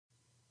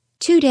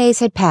2 days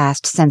had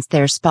passed since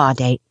their spa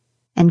date,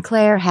 and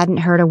Claire hadn't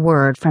heard a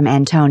word from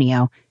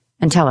Antonio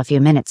until a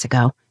few minutes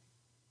ago.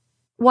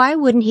 Why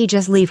wouldn't he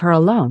just leave her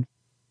alone?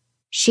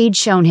 She'd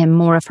shown him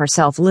more of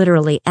herself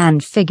literally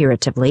and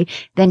figuratively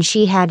than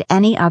she had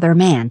any other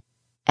man,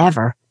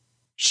 ever.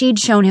 She'd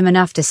shown him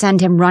enough to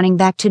send him running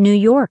back to New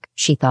York,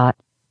 she thought.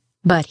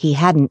 But he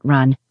hadn't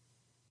run.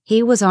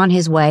 He was on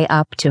his way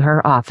up to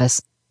her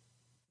office,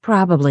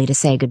 probably to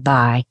say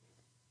goodbye.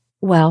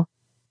 Well,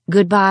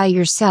 goodbye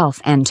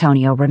yourself,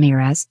 Antonio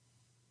Ramirez.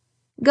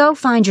 Go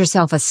find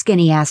yourself a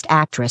skinny-assed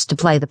actress to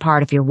play the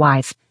part of your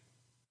wife.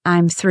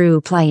 I'm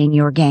through playing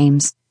your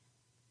games.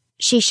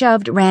 She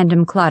shoved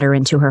random clutter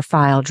into her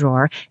file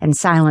drawer and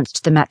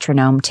silenced the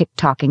metronome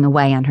tick-tocking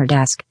away on her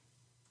desk.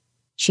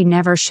 She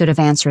never should have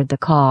answered the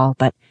call,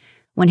 but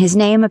when his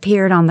name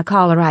appeared on the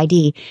caller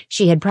ID,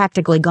 she had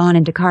practically gone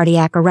into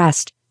cardiac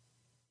arrest.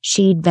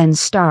 She'd been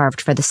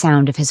starved for the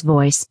sound of his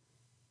voice.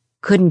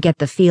 Couldn't get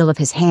the feel of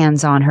his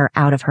hands on her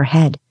out of her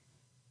head.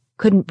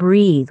 Couldn't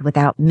breathe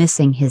without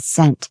missing his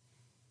scent.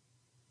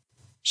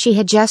 She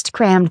had just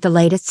crammed the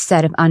latest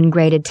set of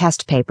ungraded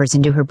test papers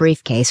into her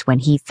briefcase when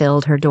he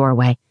filled her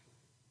doorway.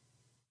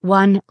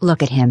 One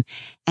look at him,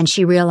 and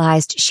she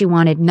realized she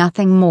wanted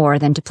nothing more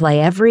than to play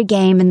every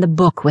game in the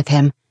book with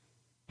him.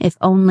 If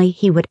only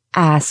he would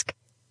ask.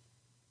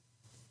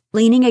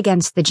 Leaning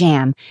against the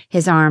jamb,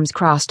 his arms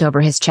crossed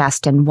over his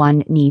chest and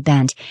one knee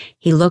bent,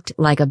 he looked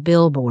like a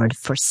billboard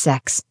for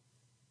sex.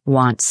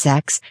 Want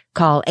sex?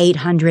 Call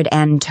 800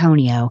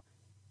 Antonio.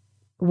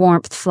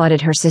 Warmth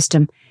flooded her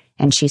system,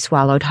 and she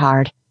swallowed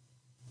hard.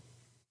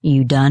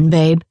 You done,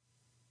 babe?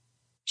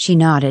 She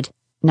nodded,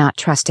 not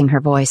trusting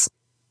her voice.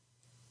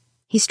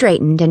 He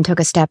straightened and took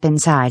a step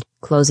inside,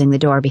 closing the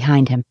door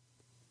behind him.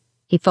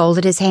 He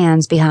folded his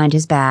hands behind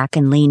his back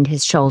and leaned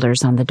his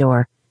shoulders on the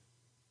door.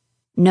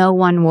 No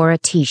one wore a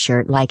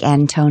t-shirt like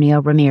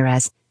Antonio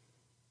Ramirez.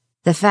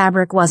 The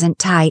fabric wasn't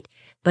tight,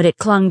 but it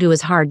clung to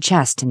his hard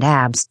chest and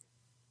abs.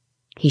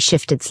 He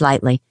shifted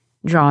slightly,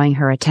 drawing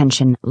her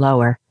attention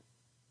lower.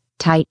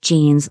 Tight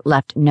jeans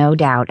left no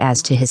doubt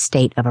as to his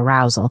state of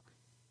arousal.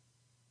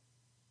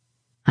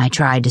 I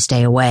tried to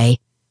stay away.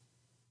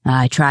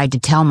 I tried to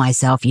tell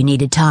myself you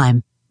needed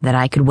time, that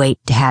I could wait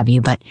to have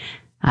you, but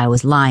I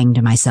was lying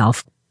to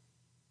myself.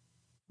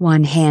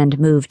 One hand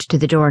moved to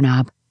the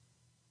doorknob.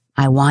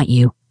 I want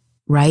you,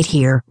 right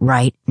here,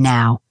 right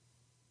now.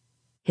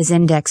 His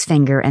index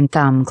finger and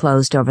thumb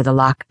closed over the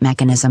lock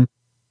mechanism.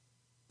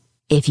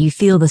 If you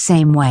feel the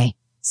same way,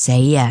 say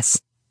yes,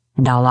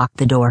 and I'll lock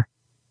the door.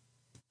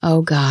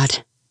 Oh,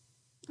 God.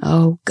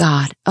 Oh,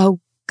 God. Oh,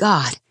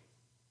 God.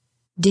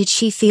 Did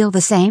she feel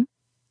the same?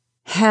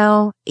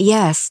 Hell,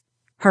 yes.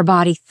 Her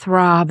body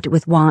throbbed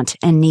with want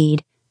and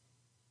need.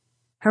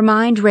 Her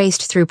mind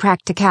raced through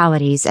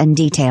practicalities and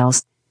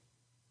details.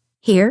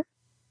 Here?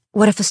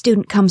 What if a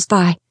student comes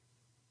by?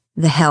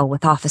 The hell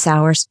with office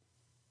hours.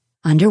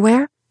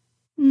 Underwear?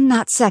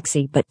 Not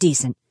sexy, but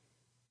decent.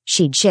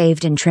 She'd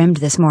shaved and trimmed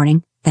this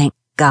morning, thank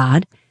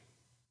God.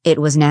 It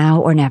was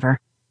now or never.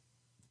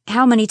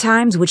 How many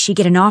times would she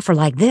get an offer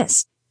like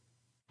this?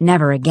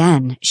 Never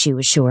again, she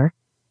was sure.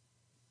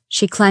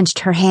 She clenched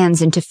her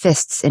hands into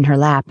fists in her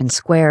lap and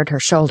squared her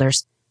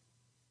shoulders.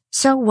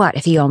 So what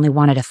if he only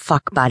wanted a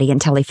fuck buddy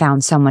until he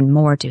found someone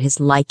more to his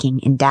liking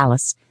in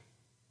Dallas?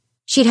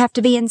 She'd have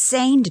to be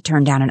insane to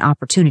turn down an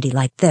opportunity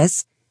like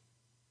this.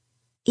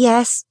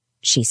 Yes,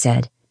 she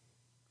said.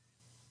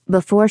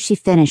 Before she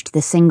finished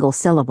the single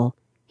syllable,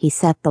 he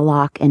set the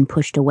lock and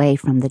pushed away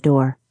from the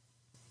door.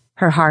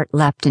 Her heart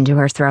leapt into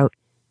her throat.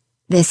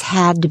 This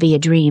had to be a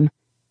dream.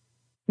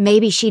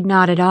 Maybe she'd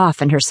nodded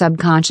off and her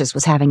subconscious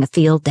was having a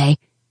field day.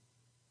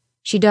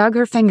 She dug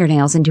her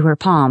fingernails into her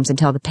palms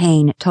until the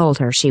pain told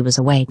her she was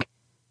awake.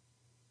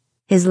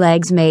 His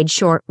legs made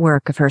short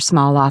work of her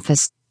small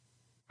office.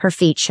 Her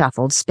feet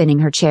shuffled, spinning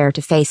her chair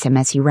to face him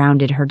as he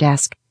rounded her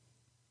desk.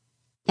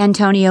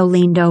 Antonio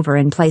leaned over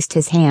and placed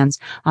his hands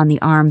on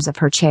the arms of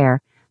her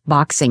chair,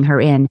 boxing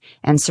her in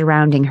and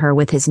surrounding her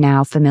with his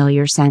now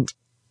familiar scent.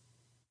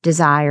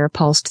 Desire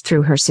pulsed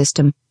through her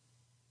system.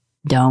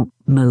 Don't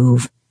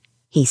move,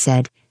 he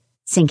said,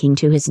 sinking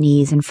to his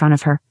knees in front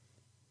of her.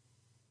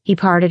 He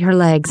parted her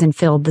legs and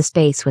filled the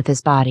space with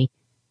his body.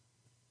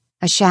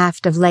 A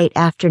shaft of late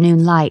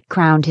afternoon light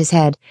crowned his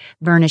head,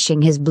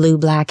 burnishing his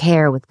blue-black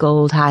hair with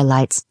gold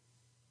highlights.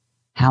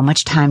 How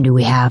much time do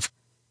we have?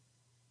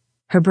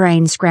 Her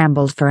brain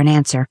scrambled for an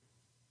answer.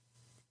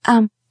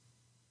 My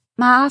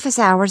office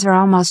hours are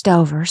almost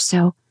over,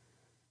 so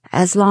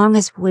as long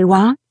as we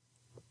want?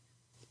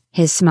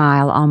 His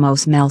smile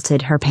almost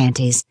melted her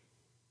panties.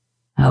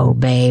 Oh,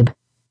 babe,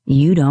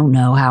 you don't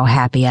know how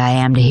happy I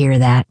am to hear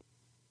that.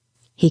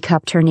 He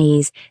cupped her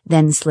knees,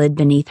 then slid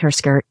beneath her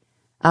skirt,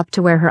 up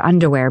to where her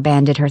underwear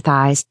banded her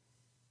thighs.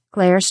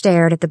 Claire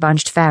stared at the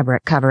bunched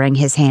fabric covering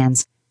his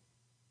hands.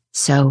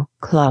 So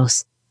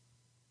close.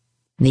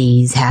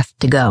 These have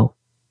to go.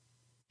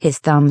 His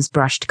thumbs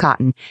brushed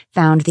cotton,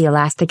 found the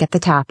elastic at the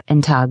top,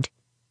 and tugged.